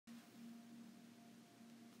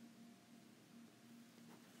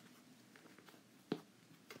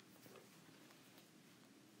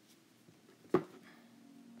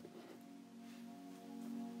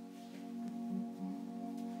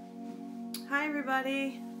Hi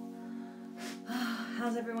everybody.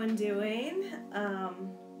 How's everyone doing?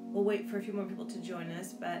 We'll wait for a few more people to join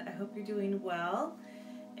us, but I hope you're doing well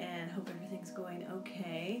and hope everything's going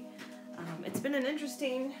okay. It's been an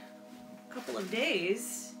interesting couple of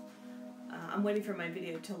days. I'm waiting for my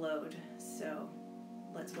video to load, so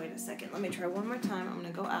let's wait a second. Let me try one more time. I'm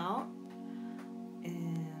going to go out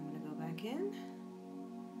and I'm going to go back in.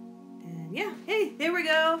 And yeah, hey, there we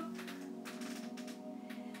go.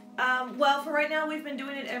 Well, for right now, we've been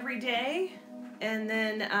doing it every day, and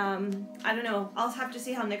then, I don't know, I'll have to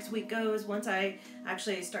see how next week goes once I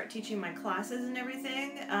actually start teaching my classes and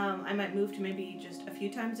everything. I might move to maybe just a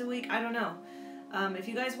few times a week. I don't know. If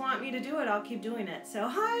you guys want me to do it, I'll keep doing it. So,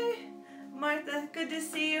 hi, Martha. Good to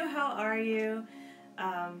see you. How are you?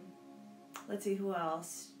 Let's see who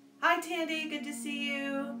else. Hi, Tandy. Good to see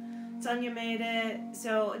you. Sonia made it.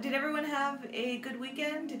 So, did everyone have a good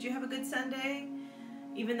weekend? Did you have a good Sunday?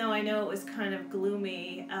 Even though I know it was kind of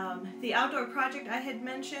gloomy. The outdoor project I had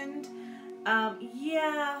mentioned,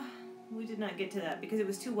 yeah, we did not get to that because it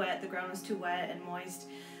was too wet. The ground was too wet and moist.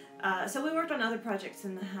 So we worked on other projects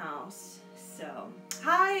in the house. So,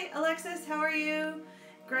 hi, Alexis, how are you?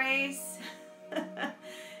 Grace.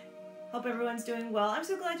 Hope everyone's doing well. I'm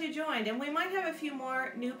so glad you joined. And we might have a few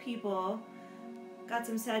more new people. Got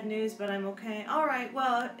some sad news, but I'm okay. All right,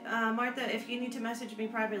 well, Martha, if you need to message me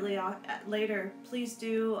privately later, please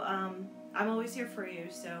do. I'm always here for you,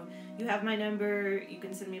 so you have my number. You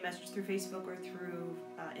can send me a message through Facebook or through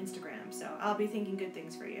Instagram, so I'll be thinking good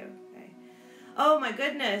things for you. Okay. Oh, my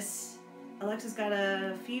goodness. Alexa's got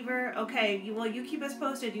a fever. Okay, well, you keep us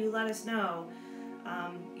posted. You let us know.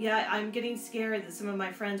 Yeah, I'm getting scared that some of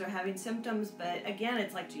my friends are having symptoms, but again,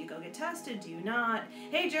 it's like, do you go get tested? Do you not?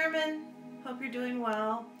 Hey, German. Hope you're doing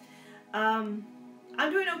well. I'm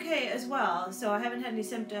doing okay as well, so I haven't had any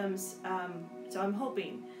symptoms, so I'm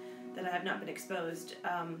hoping that I have not been exposed.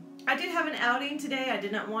 I did have an outing today. I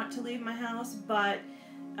did not want to leave my house, but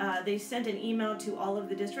they sent an email to all of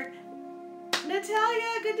the district. Natalia,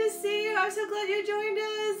 good to see you. I'm so glad you joined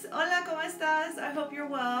us. Hola, ¿cómo estás? I hope you're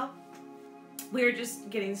well. We're just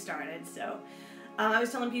getting started, so I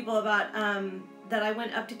was telling people about that I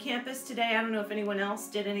went up to campus today. I don't know if anyone else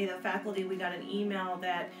did, any of the faculty. We got an email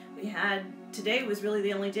that we had, today was really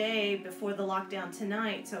the only day before the lockdown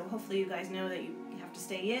tonight, so hopefully you guys know that you have to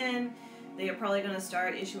stay in. They are probably going to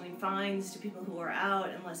start issuing fines to people who are out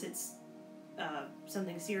unless it's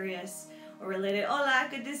something serious or related. Hola,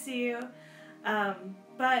 good to see you.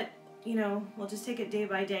 But, you know, we'll just take it day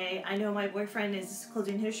by day. I know my boyfriend is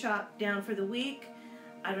closing his shop down for the week.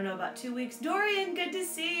 I don't know, about 2 weeks. Dorian, good to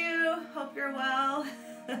see you. Hope you're well.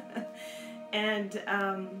 And,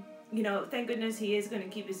 you know, thank goodness he is going to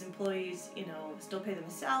keep his employees, you know, still pay them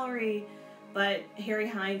a salary. But Harry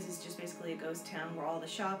Hines is just basically a ghost town where all the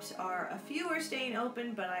shops are. A few are staying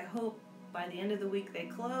open, but I hope by the end of the week they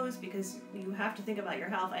close because you have to think about your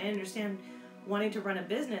health. I understand wanting to run a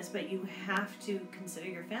business, but you have to consider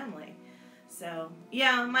your family. So,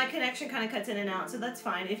 yeah, my connection kind of cuts in and out, so that's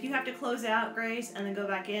fine. If you have to close out, Grace, and then go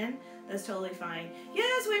back in, that's totally fine.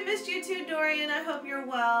 Yes, we missed you too, Dorian. I hope you're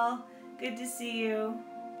well. Good to see you.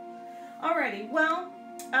 Alrighty, well,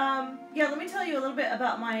 yeah, let me tell you a little bit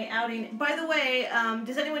about my outing. By the way,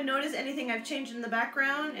 does anyone notice anything I've changed in the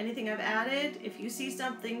background? Anything I've added? If you see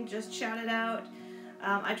something, just shout it out.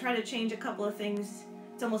 I try to change a couple of things.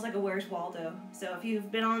 It's almost like a Where's Waldo. So if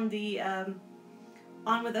you've been on the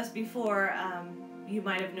on with us before, you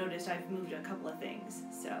might have noticed I've moved a couple of things.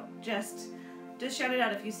 So just shout it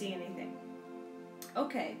out if you see anything.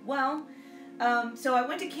 Okay, well, so I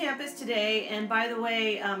went to campus today, and by the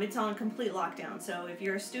way, it's on complete lockdown. So if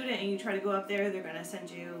you're a student and you try to go up there, they're going to send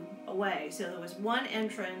you away. So there was one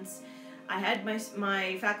entrance. I had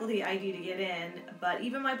my faculty ID to get in, but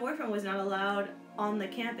even my boyfriend was not allowed on the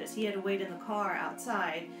campus. He had to wait in the car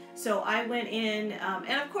outside. So I went in,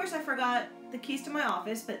 and of course I forgot the keys to my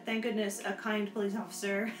office, but thank goodness a kind police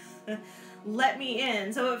officer let me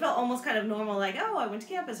in. So it felt almost kind of normal, like, oh, I went to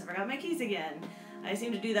campus, I forgot my keys again. I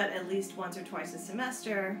seem to do that at least once or twice a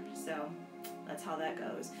semester, so that's how that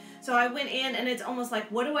goes. So I went in, and it's almost like,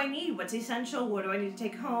 what do I need? What's essential? What do I need to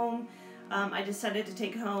take home? I decided to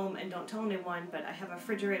take home, and don't tell anyone, but I have a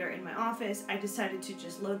refrigerator in my office. I decided to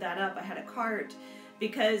just load that up. I had a cart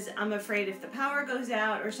because I'm afraid if the power goes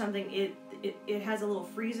out or something, it has a little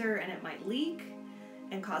freezer and it might leak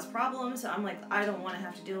and cause problems. So I'm like, I don't want to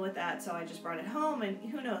have to deal with that. So I just brought it home, and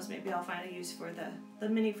who knows, maybe I'll find a use for the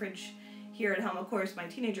mini fridge here at home. Of course, my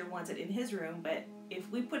teenager wants it in his room, but if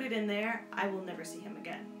we put it in there, I will never see him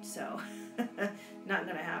again. So not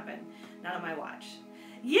going to happen. Not on my watch.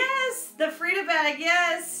 Yes, the Frida bag,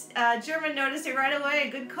 yes. German noticed it right away.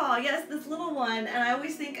 Good call. Yes, this little one. And I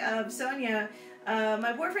always think of Sonia.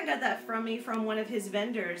 My boyfriend got that from me from one of his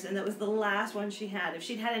vendors, and that was the last one she had. If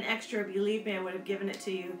she'd had an extra, believe me, I would have given it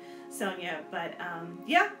to you, Sonia. But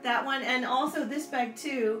yeah, that one. And also this bag,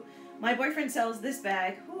 too. My boyfriend sells this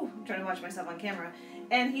bag. Whew, I'm trying to watch myself on camera.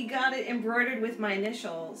 And he got it embroidered with my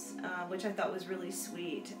initials, which I thought was really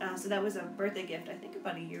sweet. So that was a birthday gift, I think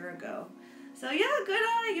about a year ago. So yeah, good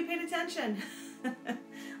on you. You paid attention.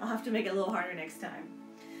 I'll have to make it a little harder next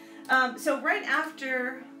time. So right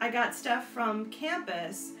after I got stuff from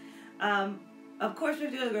campus, of course we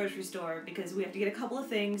have to go to the grocery store because we have to get a couple of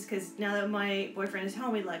things, because now that my boyfriend is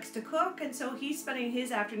home, he likes to cook, and so he's spending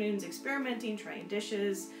his afternoons experimenting, trying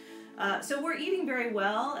dishes. So we're eating very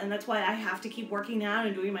well, and that's why I have to keep working out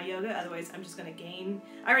and doing my yoga, otherwise I'm just going to gain.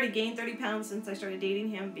 I already gained 30 pounds since I started dating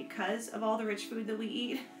him because of all the rich food that we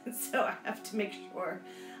eat, so I have to make sure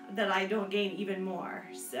that I don't gain even more.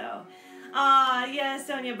 So, yeah,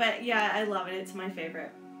 Sonia, but yeah, I love it. It's my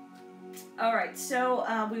favorite. All right,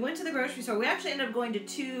 so we went to the grocery store. We actually ended up going to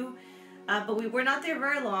two, but we were not there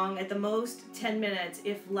very long, at the most 10 minutes,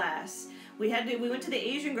 if less. We went to the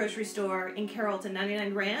Asian grocery store in Carrollton,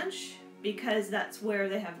 99 Ranch, because that's where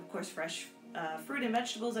they have, of course, fresh fruit and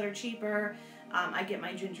vegetables that are cheaper. I get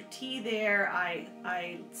my ginger tea there.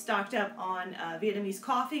 I stocked up on Vietnamese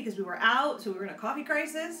coffee because we were out, so we were in a coffee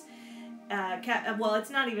crisis. Well, it's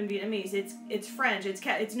not even Vietnamese. It's French.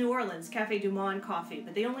 It's New Orleans Café du Monde coffee,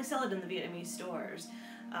 but they only sell it in the Vietnamese stores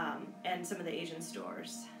and some of the Asian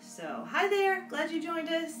stores. So hi there, glad you joined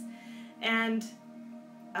us. And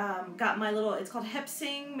got my little, it's called Hep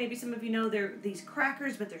Sing. Maybe some of you know they're these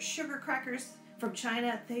crackers, but they're sugar crackers from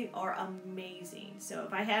China. They are amazing. So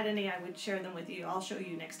if I had any, I would share them with you. I'll show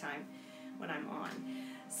you next time when I'm on.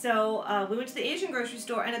 So we went to the Asian grocery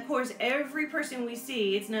store, and of course every person we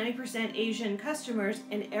see, it's 90% Asian customers,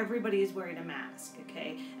 and everybody is wearing a mask,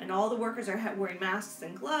 okay? And all the workers are wearing masks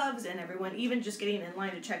and gloves, and everyone, even just getting in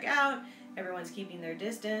line to check out, everyone's keeping their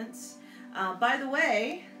distance. By the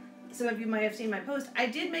way, some of you might have seen my post, I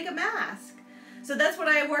did make a mask. So that's what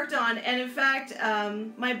I worked on, and in fact,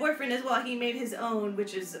 my boyfriend as well, he made his own,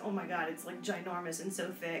 which is, oh my god, it's like ginormous and so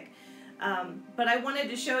thick. But I wanted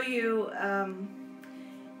to show you,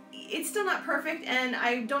 it's still not perfect, and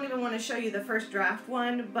I don't even want to show you the first draft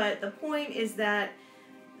one, but the point is that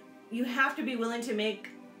you have to be willing to make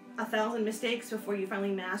 1,000 mistakes before you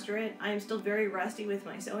finally master it. I am still very rusty with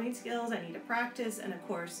my sewing skills. I need to practice, and of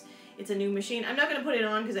course, it's a new machine. I'm not going to put it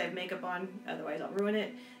on because I have makeup on, otherwise I'll ruin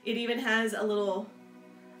it. It even has a little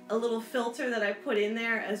filter that I put in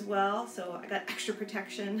there as well, so I got extra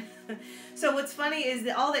protection. So what's funny is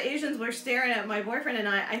that all the Asians were staring at my boyfriend and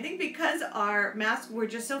I think because our masks were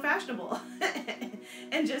just so fashionable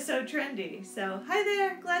and just so trendy. So hi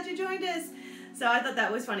there, glad you joined us. So I thought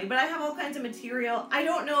that was funny, but I have all kinds of material. I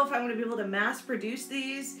don't know if I'm going to be able to mass produce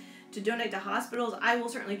these to donate to hospitals. I will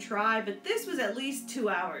certainly try, but this was at least 2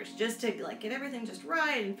 hours just to like get everything just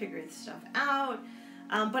right and figure this stuff out.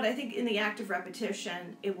 But I think in the act of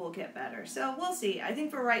repetition, it will get better. So we'll see. I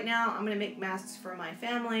think for right now, I'm going to make masks for my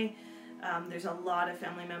family. There's a lot of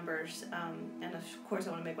family members. And of course,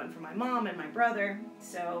 I want to make one for my mom and my brother.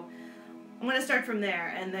 So I'm going to start from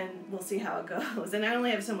there, and then we'll see how it goes. And I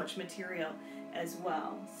only have so much material as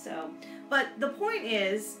well. So, but the point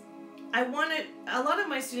is, a lot of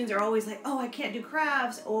my students are always like, oh, I can't do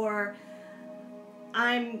crafts, or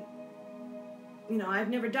I've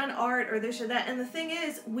never done art or this or that. And the thing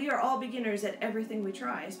is, we are all beginners at everything we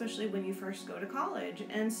try, especially when you first go to college.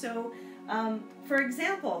 And so, for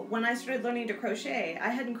example, when I started learning to crochet, I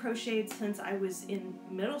hadn't crocheted since I was in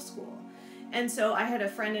middle school. And so I had a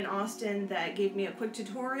friend in Austin that gave me a quick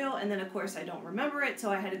tutorial, and then of course I don't remember it,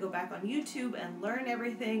 so I had to go back on YouTube and learn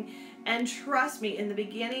everything. And trust me, in the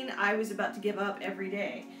beginning, I was about to give up every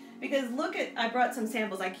day. Because I brought some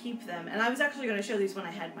samples, I keep them, and I was actually going to show these when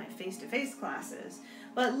I had my face-to-face classes.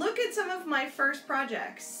 But look at some of my first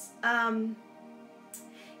projects. Yeah,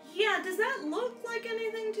 does that look like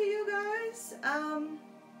anything to you guys?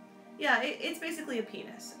 Yeah, it's basically a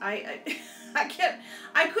penis. I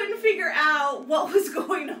couldn't figure out what was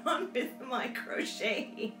going on with my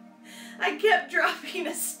crocheting. I kept dropping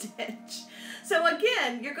a stitch. So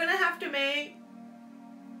again, you're going to have to make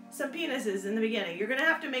some penises in the beginning. You're going to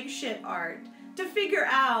have to make shit art to figure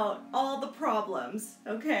out all the problems,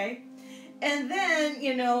 okay? And then,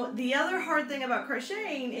 the other hard thing about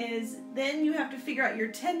crocheting is then you have to figure out your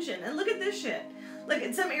tension. And look at this shit. Like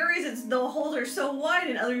in some areas the holes are so wide,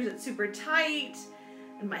 and others it's super tight,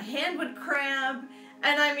 and my hand would cramp.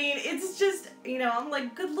 And I mean, it's just, you know, I'm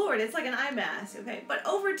like, good Lord, it's like an eye mask, okay? But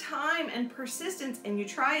over time and persistence, and you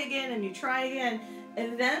try again and you try again,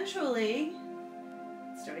 eventually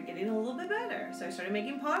it started getting a little bit better. So I started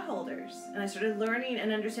making pot holders, and I started learning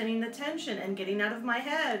and understanding the tension and getting out of my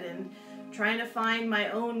head and trying to find my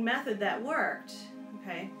own method that worked,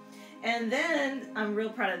 okay? And then I'm real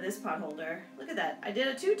proud of this pot holder. Look at that. I did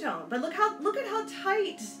a two-tone, but look at how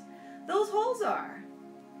tight those holes are.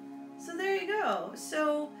 So there you go.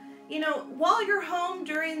 So, you know, while you're home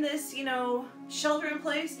during this, you know, shelter in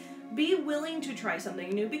place, be willing to try something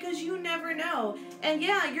new because you never know. And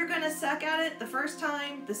yeah, you're going to suck at it the first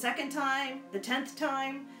time, the second time, the 10th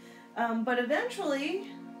time. But eventually,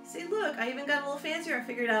 see, look, I even got a little fancier. I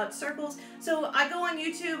figured out circles. So I go on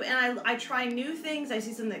YouTube and I try new things. I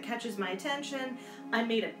see something that catches my attention. I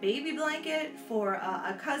made a baby blanket for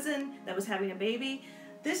a cousin that was having a baby.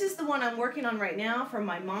 This is the one I'm working on right now for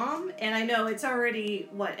my mom, and I know it's already,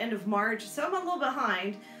 end of March, so I'm a little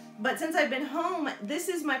behind, but since I've been home, this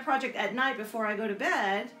is my project at night before I go to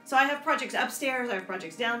bed. So I have projects upstairs, I have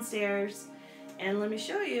projects downstairs, and let me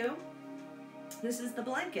show you. This is the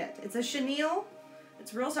blanket. It's a chenille.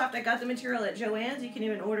 It's real soft. I got the material at Joann's. You can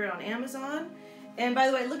even order it on Amazon. And by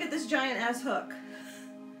the way, look at this giant-ass hook.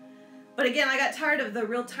 But again, I got tired of the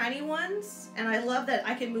real tiny ones, and I love that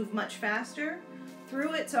I can move much faster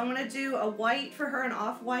through it. So I'm going to do a white for her, an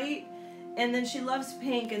off-white, and then she loves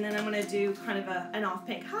pink, and then I'm going to do kind of an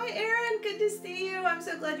off-pink. Hi, Erin. Good to see you. I'm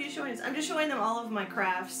so glad you're showing us. I'm just showing them all of my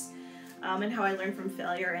crafts and how I learned from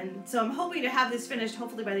failure. And so I'm hoping to have this finished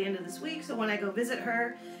hopefully by the end of this week, so when I go visit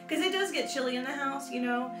her, because it does get chilly in the house, you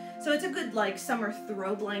know, so it's a good, like, summer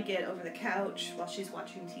throw blanket over the couch while she's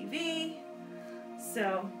watching TV.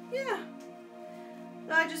 So, yeah.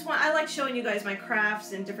 I like showing you guys my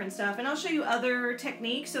crafts and different stuff, and I'll show you other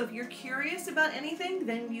techniques, so if you're curious about anything,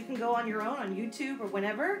 then you can go on your own on YouTube or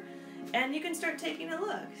whenever, and you can start taking a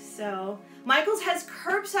look. So, Michael's has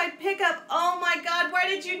curbside pickup. Oh my God, why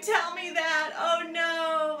did you tell me that? Oh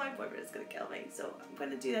no, my boyfriend is going to kill me, so I'm going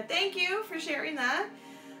to do that. Thank you for sharing that.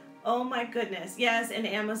 Oh my goodness, yes, and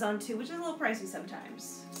Amazon too, which is a little pricey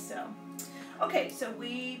sometimes. So, okay, so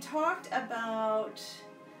we talked about...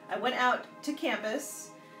 I went out to campus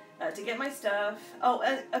to get my stuff. Oh,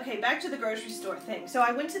 okay, back to the grocery store thing. So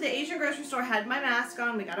I went to the Asian grocery store, had my mask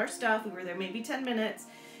on, we got our stuff, we were there maybe 10 minutes.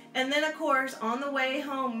 And then, of course, on the way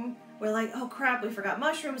home, we're like, oh crap, we forgot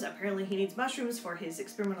mushrooms. Apparently he needs mushrooms for his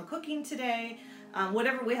experimental cooking today.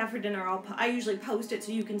 Whatever we have for dinner, I usually post it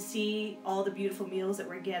so you can see all the beautiful meals that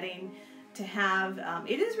we're getting to have.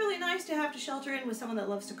 It is really nice to have to shelter in with someone that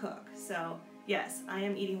loves to cook. So, yes, I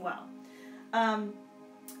am eating well.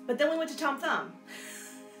 But then we went to Tom Thumb.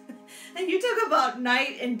 And you talk about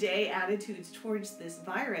night and day attitudes towards this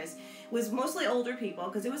virus. It was mostly older people,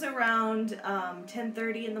 because it was around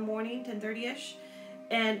 10:30 in the morning, 10:30-ish.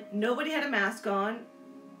 And nobody had a mask on.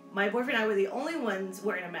 My boyfriend and I were the only ones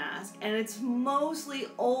wearing a mask. And it's mostly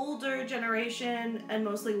older generation and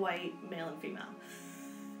mostly white, male and female.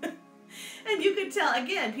 And you could tell,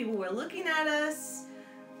 again, people were looking at us,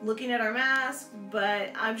 looking at our masks,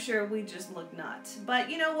 but I'm sure we just look nuts. But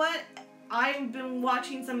you know what? I've been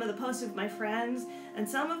watching some of the posts of my friends, and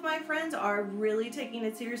some of my friends are really taking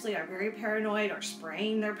it seriously, are very paranoid, are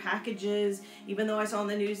spraying their packages, even though I saw on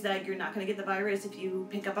the news that you're not going to get the virus if you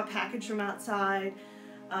pick up a package from outside.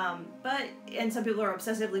 And some people are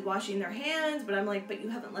obsessively washing their hands, but I'm like, but you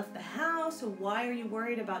haven't left the house, so why are you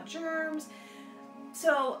worried about germs?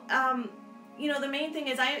 So, you know, the main thing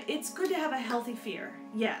is it's good to have a healthy fear,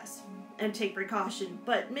 yes, and take precaution,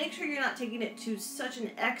 but make sure you're not taking it to such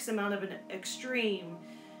an X amount of an extreme,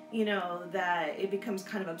 you know, that it becomes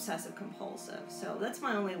kind of obsessive compulsive. So that's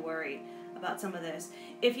my only worry about some of this.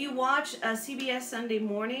 If you watch CBS Sunday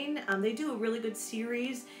Morning, they do a really good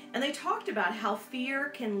series, and they talked about how fear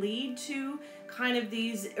can lead to kind of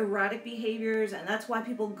these erratic behaviors, and that's why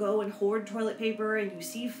people go and hoard toilet paper, and you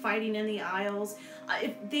see fighting in the aisles.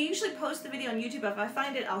 They usually post the video on YouTube. If I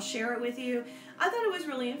find it, I'll share it with you. I thought it was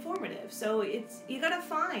really informative. So you gotta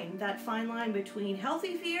find that fine line between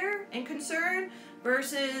healthy fear and concern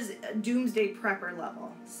versus doomsday prepper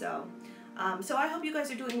level. So I hope you guys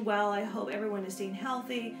are doing well. I hope everyone is staying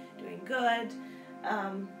healthy, doing good.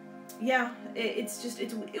 Yeah,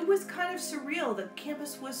 it was kind of surreal. The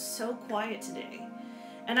campus was so quiet today.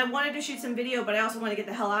 And I wanted to shoot some video, but I also wanted to get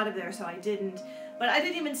the hell out of there, so I didn't. But I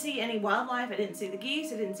didn't even see any wildlife. I didn't see the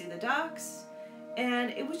geese. I didn't see the ducks.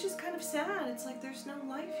 And it was just kind of sad. It's like there's no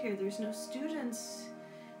life here. There's no students.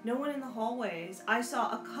 No one in the hallways. I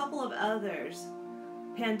saw a couple of others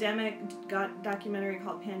Pandemic documentary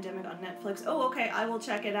called Pandemic on Netflix. Oh, okay, I will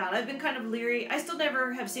check it out. I've been kind of leery. I still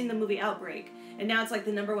never have seen the movie Outbreak, and now it's like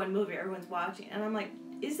the #1 movie everyone's watching, and I'm like,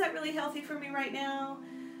 is that really healthy for me right now?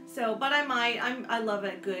 So, but I might. I love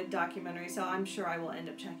a good documentary, so I'm sure I will end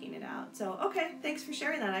up checking it out. So, okay, thanks for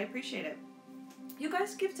sharing that. I appreciate it. You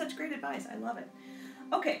guys give such great advice. I love it.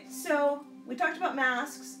 Okay, so we talked about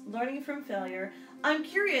masks, learning from failure. I'm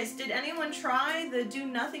curious, did anyone try the Do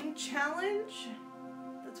Nothing Challenge?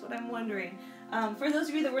 That's what I'm wondering. For those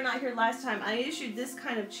of you that were not here last time, I issued this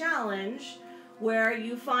kind of challenge where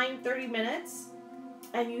you find 30 minutes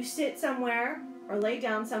and you sit somewhere or lay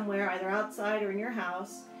down somewhere, either outside or in your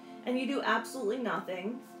house, and you do absolutely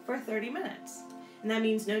nothing for 30 minutes. And that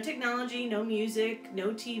means no technology, no music,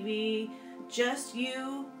 no TV, just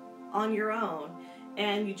you on your own.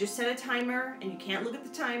 And you just set a timer, and you can't look at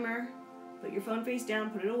the timer. Put your phone face down,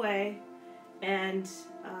 put it away, and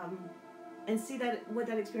see what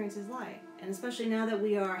that experience is like. And especially now that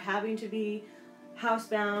we are having to be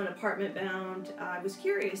housebound, apartment bound, I was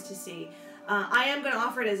curious to see. I am going to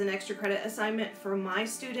offer it as an extra credit assignment for my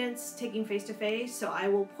students taking face-to-face, so I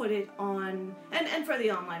will put it on, and for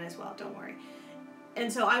the online as well, don't worry.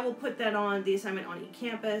 And so I will put that on, the assignment on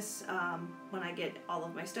eCampus when I get all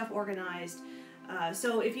of my stuff organized.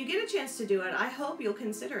 So if you get a chance to do it, I hope you'll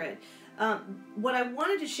consider it. What I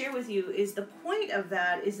wanted to share with you is the point of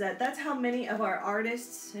that is that that's how many of our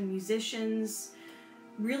artists and musicians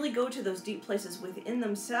really go to those deep places within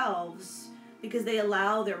themselves, because they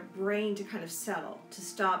allow their brain to kind of settle, to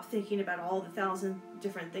stop thinking about all the 1,000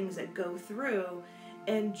 different things that go through,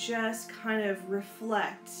 and just kind of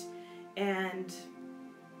reflect and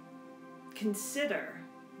consider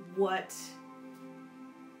what's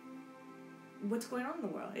going on in the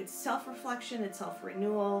world. It's self-reflection, it's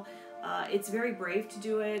self-renewal. It's very brave to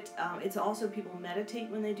do it. It's also, people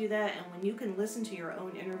meditate when they do that, and when you can listen to your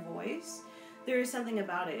own inner voice, there is something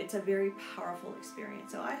about it. It's a very powerful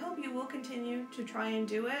experience. So I hope you will continue to try and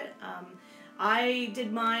do it. I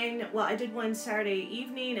did mine, I did one Saturday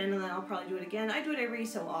evening, and then I'll probably do it again. I do it every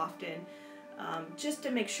so often, just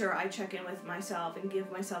to make sure I check in with myself and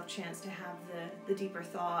give myself a chance to have the deeper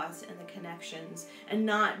thoughts and the connections, and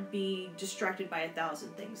not be distracted by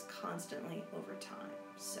 1,000 things constantly over time.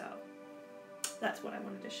 So that's what I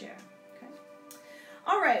wanted to share.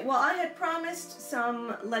 All right, well, I had promised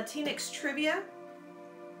some Latinx trivia,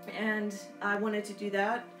 and I wanted to do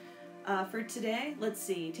that for today. Let's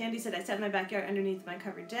see. Tandy said, I sat in my backyard underneath my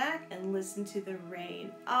covered deck and listened to the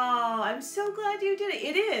rain. Oh, I'm so glad you did it.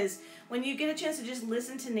 It is. When you get a chance to just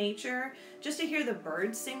listen to nature, just to hear the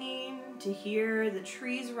birds singing, to hear the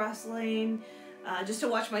trees rustling, just to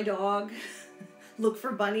watch my dog look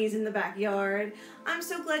for bunnies in the backyard. I'm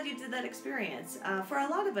so glad you did that experience. For a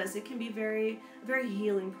lot of us, it can be very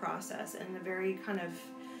healing process, and a very kind of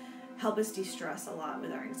help us de-stress a lot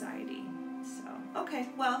with our anxiety. So, okay,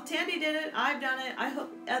 well, Tandy did it. I've done it. I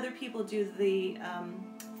hope other people do the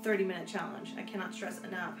 30-minute challenge. I cannot stress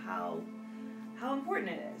enough how important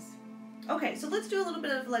it is. Okay, so let's do a little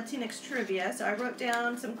bit of Latinx trivia. So I wrote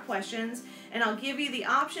down some questions, and I'll give you the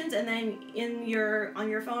options, and then on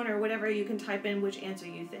your phone or whatever, you can type in which answer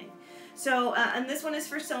you think. So, and this one is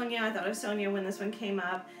for Sonia. I thought of Sonia when this one came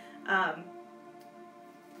up.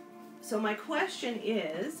 So my question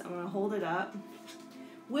is, I'm going to hold it up.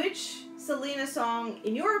 Which Selena song,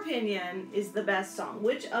 in your opinion, is the best song?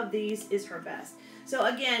 Which of these is her best? So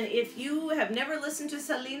again, if you have never listened to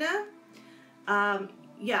Selena,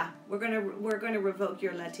 yeah, we're gonna revoke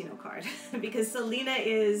your Latino card because Selena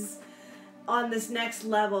is on this next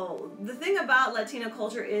level. The thing about Latino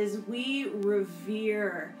culture is we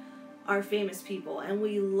revere our famous people, and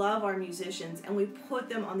we love our musicians, and we put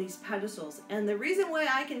them on these pedestals. And the reason why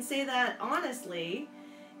I can say that honestly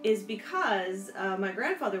is because my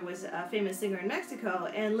grandfather was a famous singer in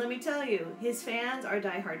Mexico, and let me tell you, his fans are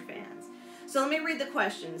diehard fans. So let me read the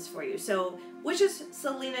questions for you. So, which is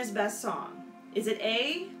Selena's best song? Is it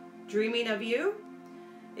A, Dreaming of You?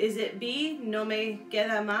 Is it B, No Me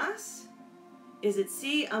Queda Más? Is it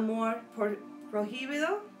C, Amor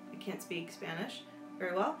Prohibido? I can't speak Spanish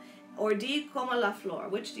very well. Or D, Como la Flor?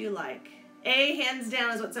 Which do you like? A, hands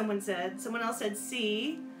down, is what someone said. Someone else said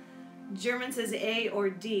C. German says A or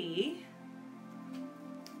D.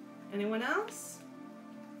 Anyone else?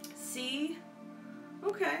 C.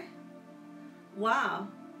 Okay. Wow.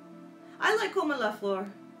 I like Como la Flor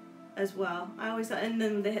as well. I always thought, and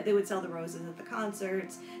then they would sell the roses at the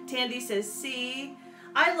concerts. Tandy says C.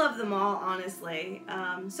 I love them all, honestly.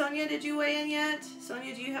 Sonia, did you weigh in yet?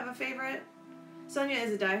 Sonia, do you have a favorite? Sonia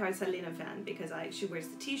is a diehard Selena fan because she wears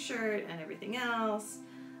the t-shirt and everything else.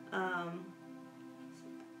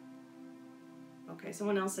 Okay,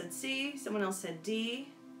 someone else said C. Someone else said D.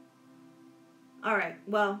 All right,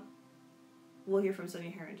 well, we'll hear from Sonia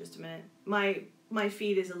here in just a minute. My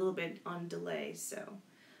feed is a little bit on delay, so.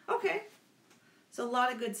 Okay. So a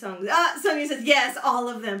lot of good songs. Sonia says, yes, all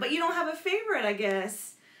of them. But you don't have a favorite, I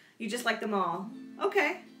guess. You just like them all.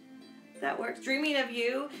 Okay. That works. Dreaming of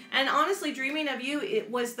You. And honestly, Dreaming of You,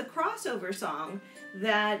 it was the crossover song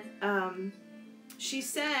that she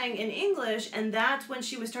sang in English, and that's when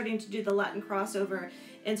she was starting to do the Latin crossover.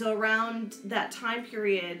 And so around that time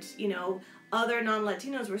period, you know, other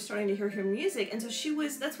non-Latinos were starting to hear her music. And so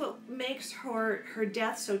that's what makes her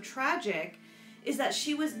death so tragic, is that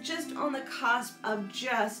she was just on the cusp of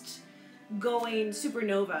just going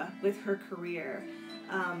supernova with her career.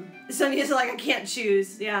 Sonia's like, I can't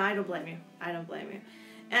choose. Yeah, I don't blame you. I don't blame you.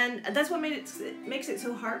 And that's what makes it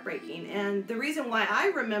so heartbreaking. And the reason why I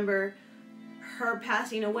remember her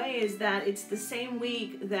passing away is that it's the same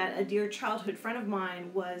week that a dear childhood friend of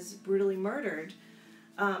mine was brutally murdered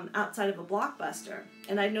outside of a Blockbuster.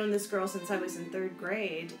 And I'd known this girl since I was in 3rd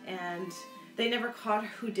grade, and they never caught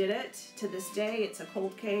who did it. To this day, it's a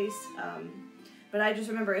cold case. But I just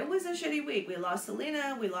remember it was a shitty week. We lost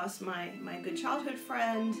Selena, we lost my good childhood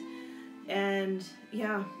friend, and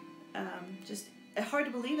yeah, just hard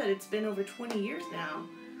to believe that it's been over 20 years now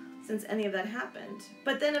since any of that happened.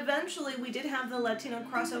 But then eventually we did have the Latino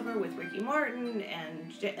crossover with Ricky Martin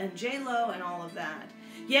and J-Lo and all of that.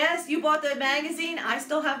 Yes, you bought the magazine. I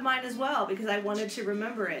still have mine as well because I wanted to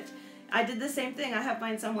remember it. I did the same thing. I have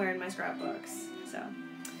mine somewhere in my scrapbooks. So,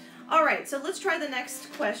 all right, so let's try the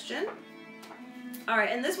next question. All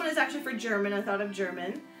right, and this one is actually for German. I thought of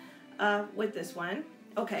German with this one.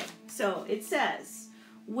 Okay, so it says,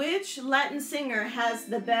 which Latin singer has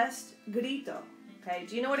the best grito? Okay,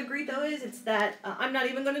 do you know what a grito is? It's that, I'm not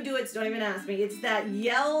even going to do it, so don't even ask me. It's that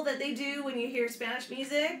yell that they do when you hear Spanish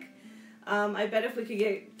music. I bet if we could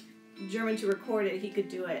get German to record it, he could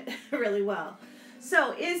do it really well.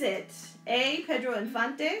 So, is it A, Pedro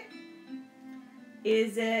Infante?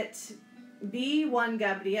 Is it B, Juan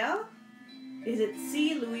Gabriel? Is it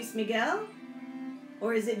C, Luis Miguel?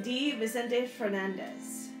 Or is it D, Vicente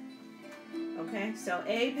Fernandez? Okay, so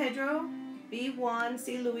A, Pedro, B, Juan,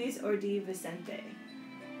 C, Luis, or D, Vicente?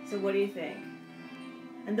 So what do you think?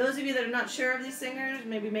 And those of you that are not sure of these singers,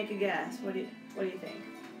 maybe make a guess. What do you think?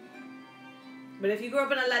 But if you grew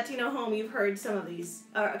up in a Latino home, you've heard some of these.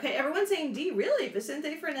 Okay, everyone's saying D. Really?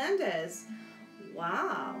 Vicente Fernandez.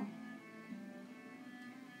 Wow.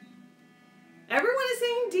 Everyone is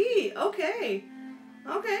saying D. Okay.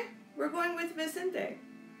 Okay. We're going with Vicente.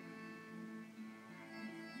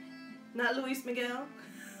 Not Luis Miguel.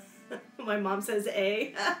 My mom says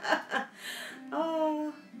A.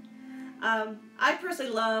 Oh. I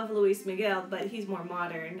personally love Luis Miguel, but he's more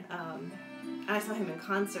modern. I saw him in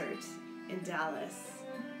concert in Dallas.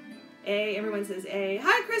 A. Everyone says A.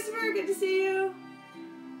 Hi, Christopher. Good to see you.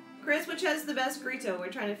 Chris, which has the best grito? We're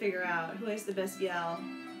trying to figure out who has the best yell.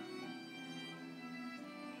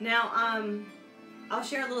 Now, I'll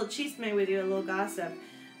share a little chisme with you, a little gossip.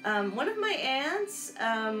 One of my aunts,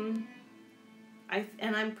 and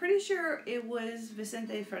I'm pretty sure it was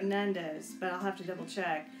Vicente Fernandez, but I'll have to double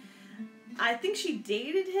check. I think she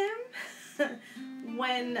dated him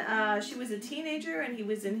when she was a teenager and he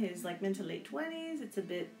was in his mid to late 20s. It's a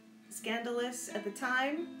bit scandalous at the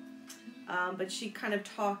time, but she kind of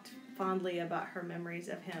talked fondly about her memories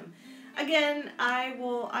of him. Again, I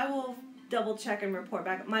will double check and report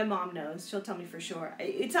back. My mom knows. She'll tell me for sure.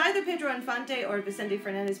 It's either Pedro Infante or Vicente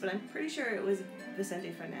Fernandez, but I'm pretty sure it was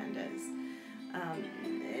Vicente Fernandez.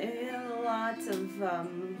 Lots of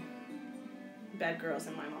bad girls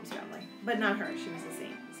in my mom's family, but not her. She was a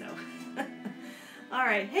saint. So, all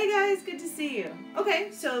right. Hey guys, good to see you. Okay,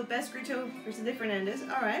 so best grito Vicente Fernandez.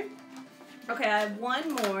 All right. Okay, I have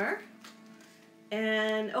one more,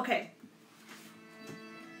 and okay.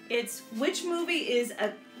 It's which movie is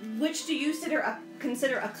which do you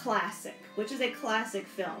consider a classic? Which is a classic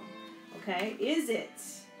film? Okay, is it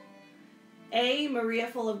A, Maria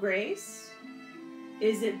Full of Grace?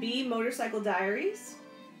 Is it B, Motorcycle Diaries?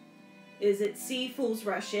 Is it C, Fools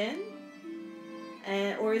Rush In?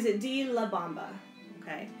 Or is it D, La Bamba?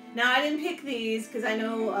 Okay, now I didn't pick these because I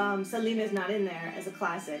know Selena's not in there as a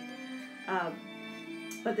classic,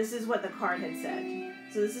 but this is what the card had said.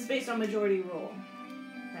 So this is based on majority rule.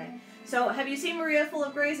 Okay. So, have you seen Maria Full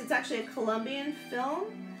of Grace? It's actually a Colombian film.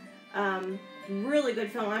 Really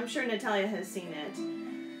good film. I'm sure Natalia has seen it.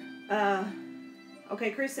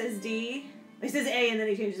 Okay, Chris says D. He says A and then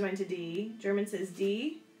he changes his mind to D. German says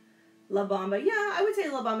D. La Bamba. Yeah, I would say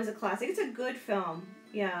La Bamba is a classic. It's a good film.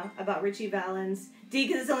 Yeah, about Richie Valens. D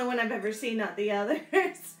because it's the only one I've ever seen, not the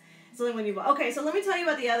others. It's the only one you've watched. Okay, so let me tell you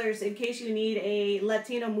about the others in case you need a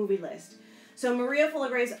Latino movie list. So Maria Full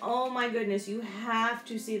of Grace, oh my goodness, you have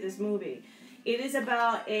to see this movie. It is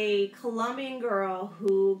about a Colombian girl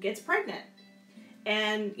who gets pregnant.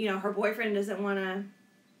 And, you know, her boyfriend doesn't want to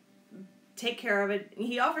take care of it.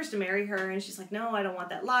 He offers to marry her, and she's like, no, I don't want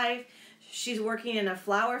that life. She's working in a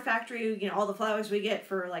flower factory, you know, all the flowers we get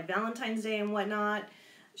for, like, Valentine's Day and whatnot.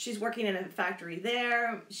 She's working in a factory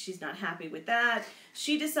there. She's not happy with that.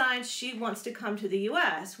 She decides she wants to come to the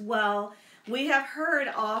U.S. Well, we have heard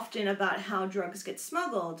often about how drugs get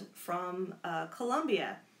smuggled from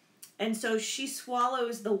Colombia. And so she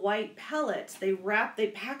swallows the white pellets. They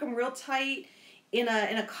pack them real tight in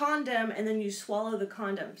a condom, and then you swallow the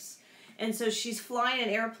condoms. And so she's flying an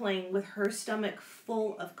airplane with her stomach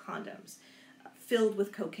full of condoms, filled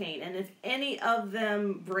with cocaine. And if any of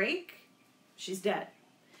them break, she's dead.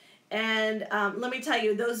 And let me tell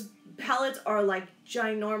you, those pellets are like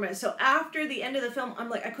ginormous. So after the end of the film, I'm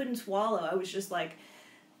like, I couldn't swallow. I was just like,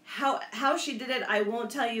 how she did it, I won't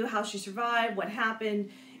tell you how she survived, what happened.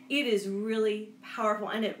 It is really powerful,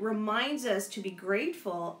 and it reminds us to be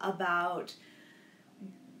grateful about,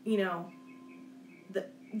 you know,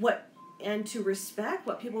 and to respect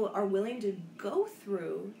what people are willing to go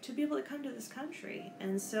through to be able to come to this country.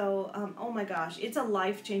 And so, oh my gosh, it's a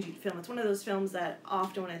life-changing film. It's one of those films that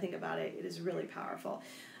often when I think about it, it is really powerful.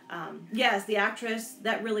 Yes, the actress,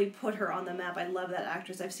 that really put her on the map. I love that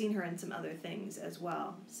actress. I've seen her in some other things as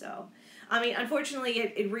well. So, I mean, unfortunately,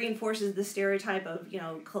 it reinforces the stereotype of, you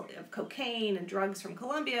know, of cocaine and drugs from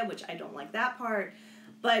Colombia, which I don't like that part.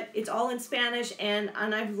 But it's all in Spanish, and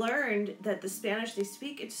I've learned that the Spanish they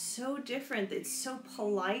speak, it's so different. It's so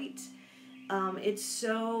polite. It's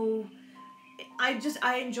so...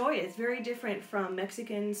 I enjoy it. It's very different from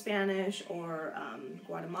Mexican Spanish or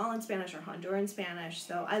Guatemalan Spanish or Honduran Spanish.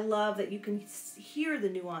 So I love that you can hear the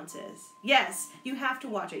nuances. Yes, you have to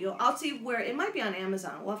watch it. I'll see where... It might be on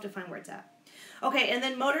Amazon. We'll have to find where it's at. Okay, and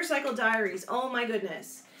then Motorcycle Diaries. Oh, my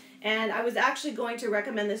goodness. And I was actually going to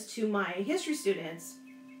recommend this to my history students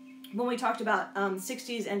when we talked about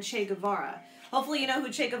 60s and Che Guevara. Hopefully you know who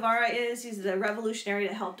Che Guevara is. He's the revolutionary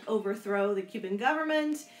that helped overthrow the Cuban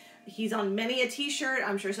government. He's on many a t-shirt.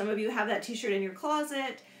 I'm sure some of you have that t-shirt in your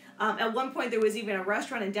closet. At one point there was even a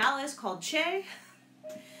restaurant in Dallas called Che.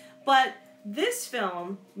 But this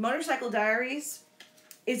film, Motorcycle Diaries,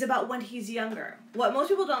 is about when he's younger. What most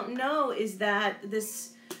people don't know is that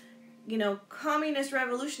this, you know, communist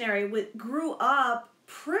revolutionary grew up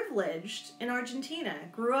privileged in Argentina,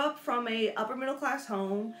 grew up from a upper middle class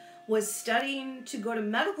home, was studying to go to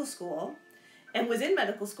medical school, and was in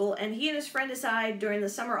medical school, and he and his friend decide during the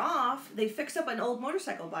summer off, they fix up an old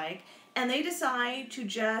motorcycle bike, and they decide to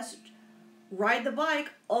just ride the bike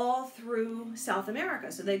all through South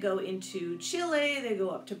America. So they go into Chile, they go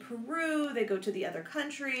up to Peru, they go to the other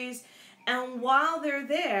countries, and while they're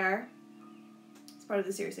there, it's part of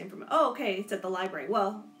the series name from, oh, okay, it's at the library.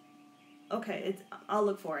 Well, okay, I'll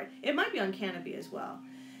look for it. It might be on Canopy as well.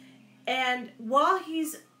 And while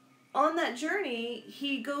he's on that journey,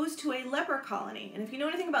 he goes to a leper colony. And if you know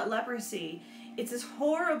anything about leprosy, it's this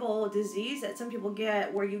horrible disease that some people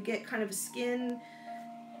get where you get kind of skin,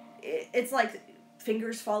 it's like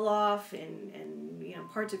fingers fall off and you know,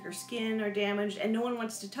 parts of your skin are damaged and no one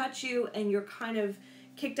wants to touch you, and you're kind of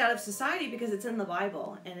kicked out of society because it's in the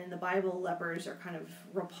Bible. And in the Bible, lepers are kind of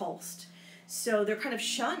repulsed. So they're kind of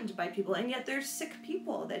shunned by people, and yet they're sick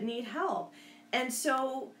people that need help. And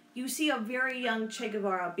so you see a very young Che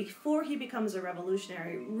Guevara, before he becomes a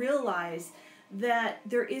revolutionary, realize that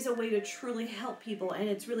there is a way to truly help people, and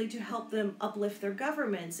it's really to help them uplift their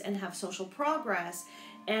governments and have social progress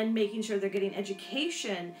and making sure they're getting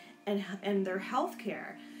education and their health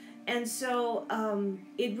care. And so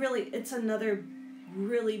it's another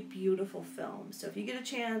really beautiful film. So if you get a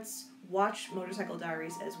chance, watch Motorcycle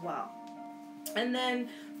Diaries as well. And then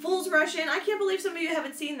Fool's Rush In. I can't believe some of you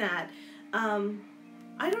haven't seen that.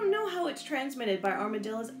 I don't know how it's transmitted by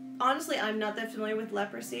armadillos. Honestly, I'm not that familiar with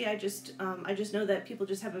leprosy. I just know that people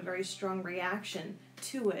just have a very strong reaction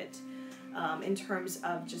to it in terms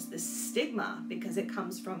of just this stigma, because it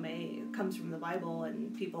comes from the Bible,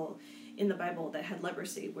 and people in the Bible that had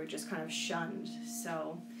leprosy were just kind of shunned.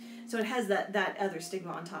 So it has that other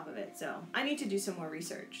stigma on top of it. So I need to do some more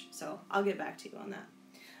research. So I'll get back to you on that.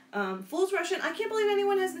 Fool's Rush In. I can't believe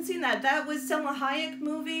anyone hasn't seen that. That was Selma Hayek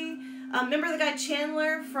movie. Remember the guy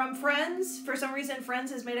Chandler from Friends? For some reason,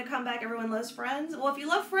 Friends has made a comeback. Everyone loves Friends. Well, if you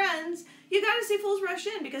love Friends, you gotta see Fool's Rush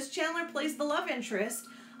In, because Chandler plays the love interest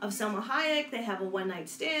of Selma Hayek. They have a one-night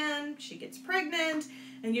stand. She gets pregnant.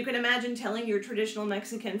 And you can imagine telling your traditional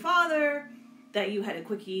Mexican father that you had a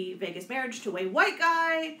quickie Vegas marriage to a white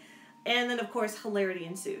guy. And then, of course, hilarity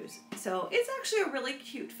ensues. So it's actually a really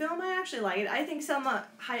cute film. I actually like it. I think Selma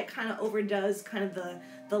Hayek kind of overdoes kind of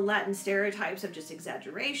the Latin stereotypes of just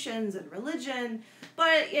exaggerations and religion.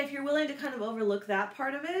 But if you're willing to kind of overlook that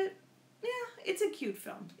part of it, yeah, it's a cute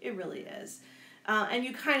film. It really is. And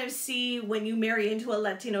you kind of see when you marry into a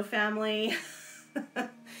Latino family,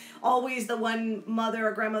 always the one mother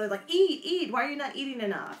or grandmother like, eat, why are you not eating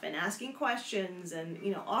enough? And asking questions and,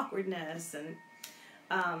 awkwardness and...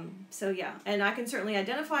 so yeah, and I can certainly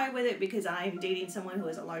identify with it because I'm dating someone who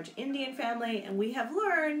has a large Indian family, and we have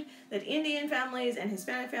learned that Indian families and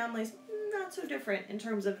Hispanic families, not so different in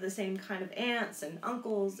terms of the same kind of aunts and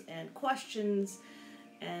uncles and questions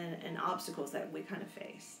and obstacles that we kind of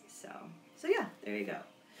face. So yeah, there you go.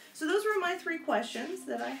 So those were my 3 questions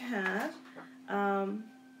that I had.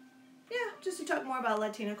 Yeah, just to talk more about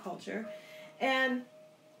Latino culture. And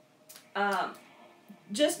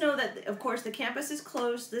just know that, of course, the campus is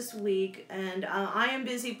closed this week, and I am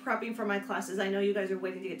busy prepping for my classes. I know you guys are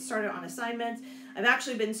waiting to get started on assignments. I've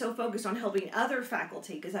actually been so focused on helping other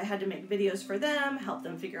faculty because I had to make videos for them, help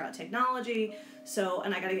them figure out technology.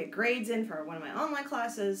 And I got to get grades in for one of my online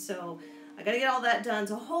classes, so I got to get all that done.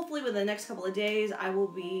 So hopefully within the next couple of days, I will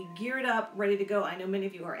be geared up, ready to go. I know many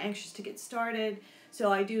of you are anxious to get started,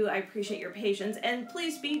 so I appreciate your patience. And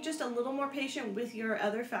please be just a little more patient with your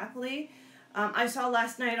other faculty. I saw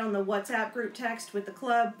last night on the WhatsApp group text with the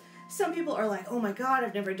club, some people are like, oh my God,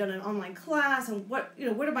 I've never done an online class, and what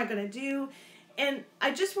am I going to do? And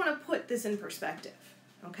I just want to put this in perspective,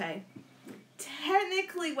 okay?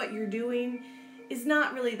 Technically what you're doing is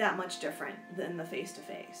not really that much different than the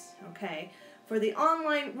face-to-face, okay? For the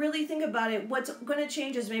online, really think about it. What's going to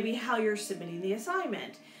change is maybe how you're submitting the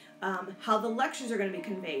assignment, how the lectures are going to be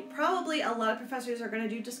conveyed. Probably a lot of professors are going to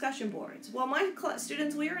do discussion boards. Well, my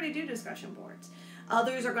students, we already do discussion boards.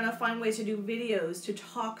 Others are going to find ways to do videos to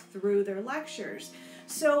talk through their lectures.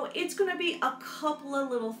 So it's going to be a couple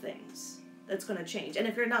of little things that's going to change. And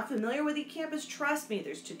if you're not familiar with eCampus, trust me,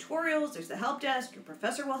 there's tutorials, there's the help desk, your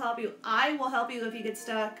professor will help you, I will help you if you get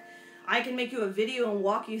stuck. I can make you a video and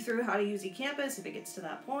walk you through how to use eCampus if it gets to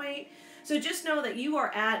that point. So just know that you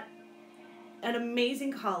are at an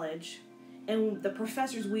amazing college, and the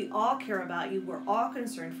professors, we all care about you, we're all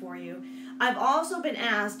concerned for you. I've also been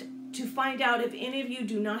asked to find out if any of you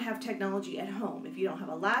do not have technology at home, if you don't have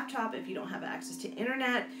a laptop, if you don't have access to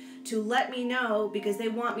internet, to let me know, because they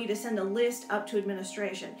want me to send a list up to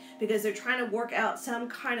administration, because they're trying to work out some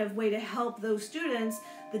kind of way to help those students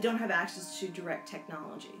that don't have access to direct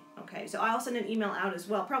technology. Okay, so I'll send an email out as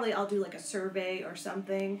well. Probably I'll do like a survey or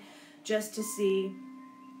something just to see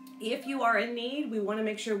if you are in need. We want to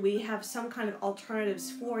make sure we have some kind of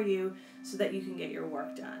alternatives for you so that you can get your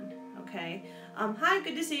work done. Okay. Hi,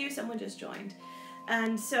 good to see you. Someone just joined.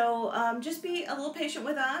 And so just be a little patient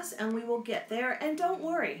with us, and we will get there. And don't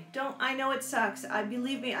worry. I know it sucks.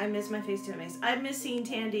 Believe me, I miss my face-to-face. I miss seeing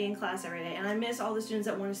Tandy in class every day, and I miss all the students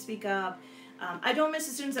that want to speak up. I don't miss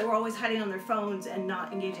the students that were always hiding on their phones and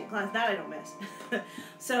not engaging in class. That I don't miss.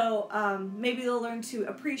 So maybe they'll learn to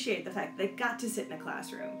appreciate the fact they got to sit in a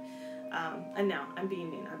classroom. And now I'm being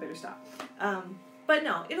mean. I better stop. But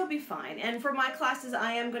no, it'll be fine. And for my classes,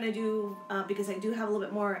 I am going to do, because I do have a little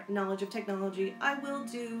bit more knowledge of technology, I will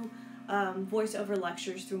do voiceover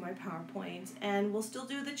lectures through my PowerPoint, and we'll still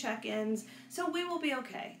do the check-ins, so we will be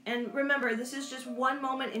okay. And remember, this is just one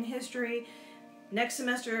moment in history. Next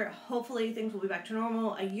semester, hopefully things will be back to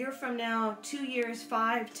normal. A year from now, 2 years,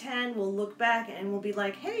 5, 10, we'll look back and we'll be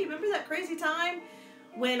like, hey, remember that crazy time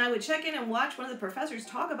when I would check in and watch one of the professors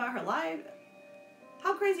talk about her life?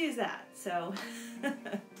 How crazy is that? So,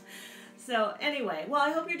 so anyway, well,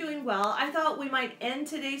 I hope you're doing well. I thought we might end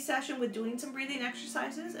today's session with doing some breathing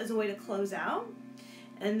exercises as a way to close out.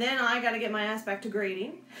 And then I got to get my ass back to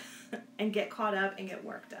grading and get caught up and get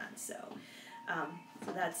work done. So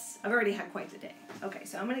I've already had quite the day. Okay,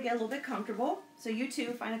 so I'm going to get a little bit comfortable. So you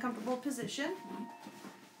too, find a comfortable position.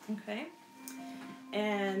 Okay.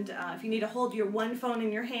 And if you need to hold your one phone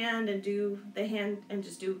in your hand and do the hand and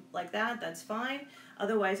just do like that, that's fine.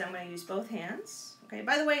 Otherwise, I'm going to use both hands. Okay.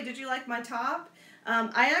 By the way, did you like my top?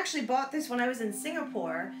 I actually bought this when I was in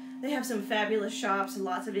Singapore. They have some fabulous shops,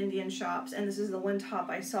 lots of Indian shops, and this is the one top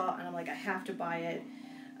I saw, and I'm like, I have to buy it.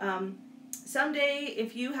 Someday,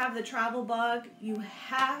 if you have the travel bug, you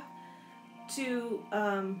have to...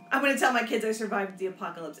 I'm going to tell my kids I survived the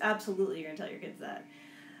apocalypse. Absolutely, you're going to tell your kids that.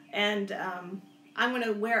 And I'm going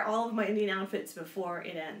to wear all of my Indian outfits before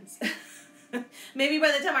it ends. Maybe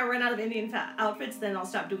by the time I run out of Indian outfits, then I'll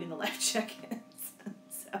stop doing the life check-ins.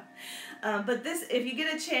 So, But this, if you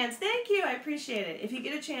get a chance, thank you, I appreciate it. If you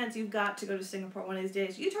get a chance, you've got to go to Singapore one of these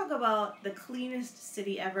days. You talk about the cleanest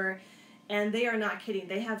city ever, and they are not kidding.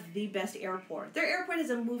 They have the best airport. Their airport has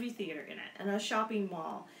a movie theater in it, and a shopping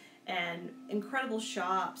mall, and incredible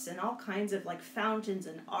shops, and all kinds of like fountains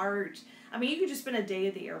and art. I mean, you could just spend a day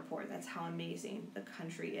at the airport. That's how amazing the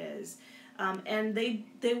country is. And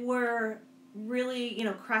they were really, you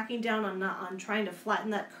know, cracking down on trying to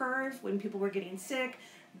flatten that curve when people were getting sick.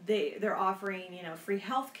 They're offering, you know, free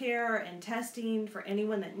health care and testing for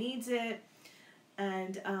anyone that needs it.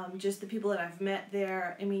 And just the people that I've met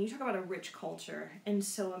there, I mean, you talk about a rich culture and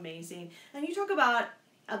so amazing. And you talk about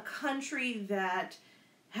a country that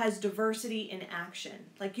has diversity in action.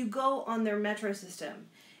 Like, you go on their metro system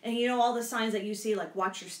and you know all the signs that you see, like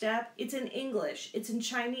watch your step, it's in English, it's in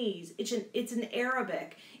Chinese, it's in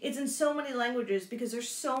Arabic, it's in so many languages because there's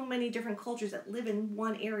so many different cultures that live in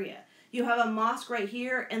one area. You have a mosque right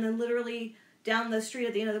here, and then literally down the street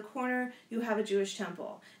at the end of the corner, you have a Jewish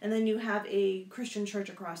temple. And then you have a Christian church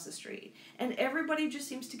across the street. And everybody just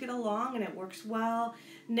seems to get along, and it works well.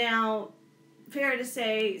 Now, fair to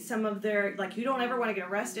say, some of their, like, you don't ever want to get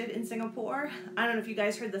arrested in Singapore. I don't know if you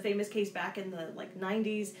guys heard the famous case back in the, like,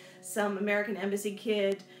 90s. Some American embassy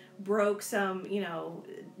kid broke some, you know,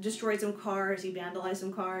 destroyed some cars, he vandalized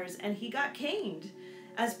some cars, and he got caned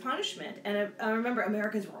as punishment. And I remember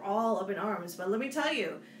Americans were all up in arms. But let me tell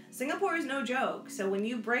you, Singapore is no joke. So when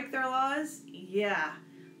you break their laws, yeah,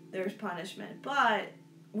 there's punishment. But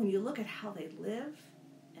when you look at how they live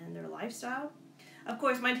and their lifestyle, of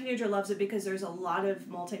course, my teenager loves it because there's a lot of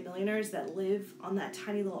multimillionaires that live on that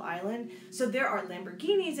tiny little island. So there are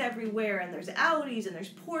Lamborghinis everywhere, and there's Audis, and there's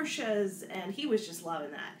Porsches, and he was just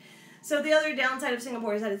loving that. So the other downside of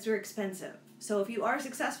Singapore is that it's very expensive. So if you are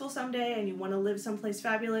successful someday and you want to live someplace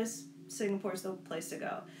fabulous, Singapore's the place to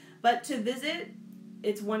go. But to visit,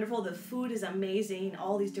 it's wonderful. The food is amazing.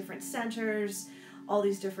 All these different centers, all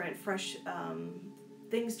these different fresh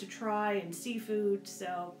things to try, and seafood.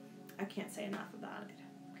 So I can't say enough about it.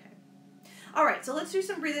 Okay. All right, so let's do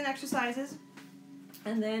some breathing exercises,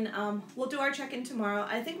 and then we'll do our check-in tomorrow.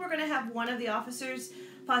 I think we're going to have one of the officers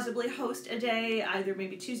possibly host a day, either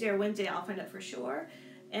maybe Tuesday or Wednesday. I'll find out for sure.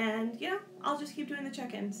 And, you know, I'll just keep doing the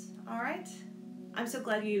check-ins. All right? I'm so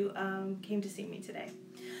glad you came to see me today.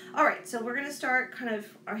 All right, so we're going to start kind of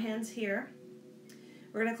our hands here.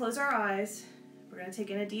 We're going to close our eyes. We're going to take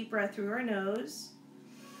in a deep breath through our nose.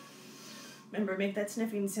 Remember, make that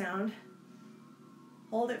sniffing sound.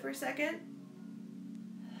 Hold it for a second.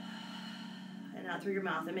 And out through your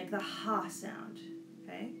mouth, and make the ha sound.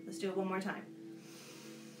 Okay? Let's do it one more time.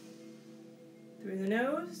 Through the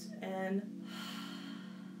nose and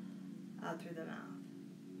out through the mouth.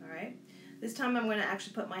 All right? This time I'm going to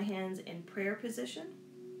actually put my hands in prayer position,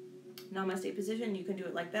 namaste position. You can do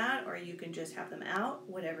it like that, or you can just have them out,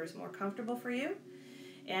 whatever is more comfortable for you.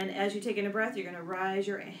 And as you take in a breath, you're going to rise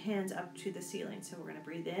your hands up to the ceiling. So we're going to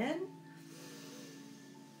breathe in,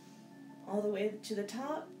 all the way to the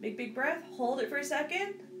top. Big, big breath. Hold it for a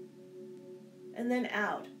second. And then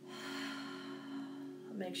out.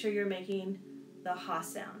 Make sure you're making the ha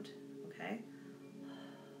sound. Okay?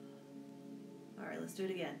 All right, let's do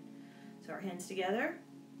it again. So our hands together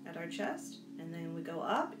at our chest, and then we go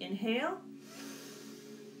up. Inhale.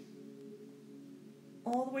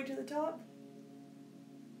 All the way to the top.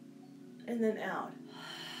 And then out.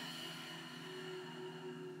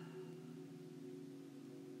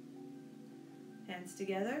 Hands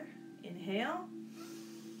together. Inhale.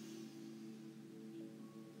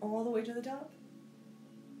 All the way to the top.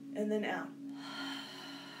 And then out.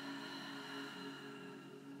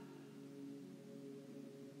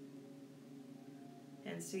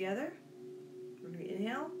 Hands together. We're going to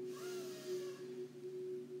inhale.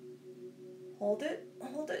 Hold it.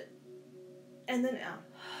 Hold it. And then out.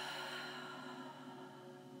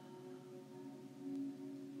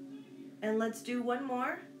 And let's do one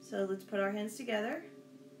more. So let's put our hands together.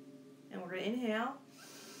 And we're going to inhale.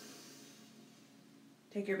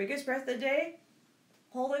 Take your biggest breath of the day.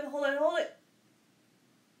 Hold it, hold it, hold it.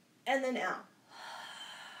 And then out.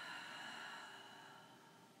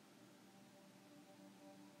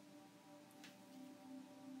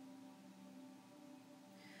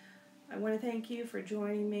 I want to thank you for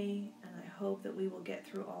joining me, and I hope that we will get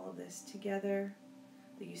through all of this together,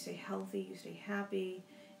 that you stay healthy, you stay happy.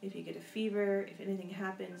 If you get a fever, if anything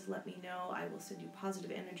happens, let me know. I will send you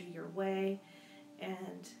positive energy your way.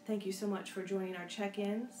 And thank you so much for joining our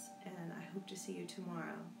check-ins, and I hope to see you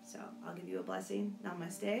tomorrow. So I'll give you a blessing.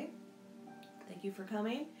 Namaste. Thank you for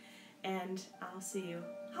coming, and I'll see you.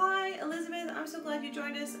 Hi, Elizabeth. I'm so glad you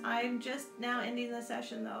joined us. I'm just now ending the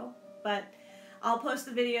session, though, but I'll post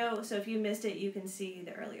the video, so if you missed it, you can see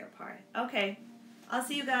the earlier part. Okay. I'll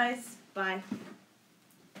see you guys. Bye.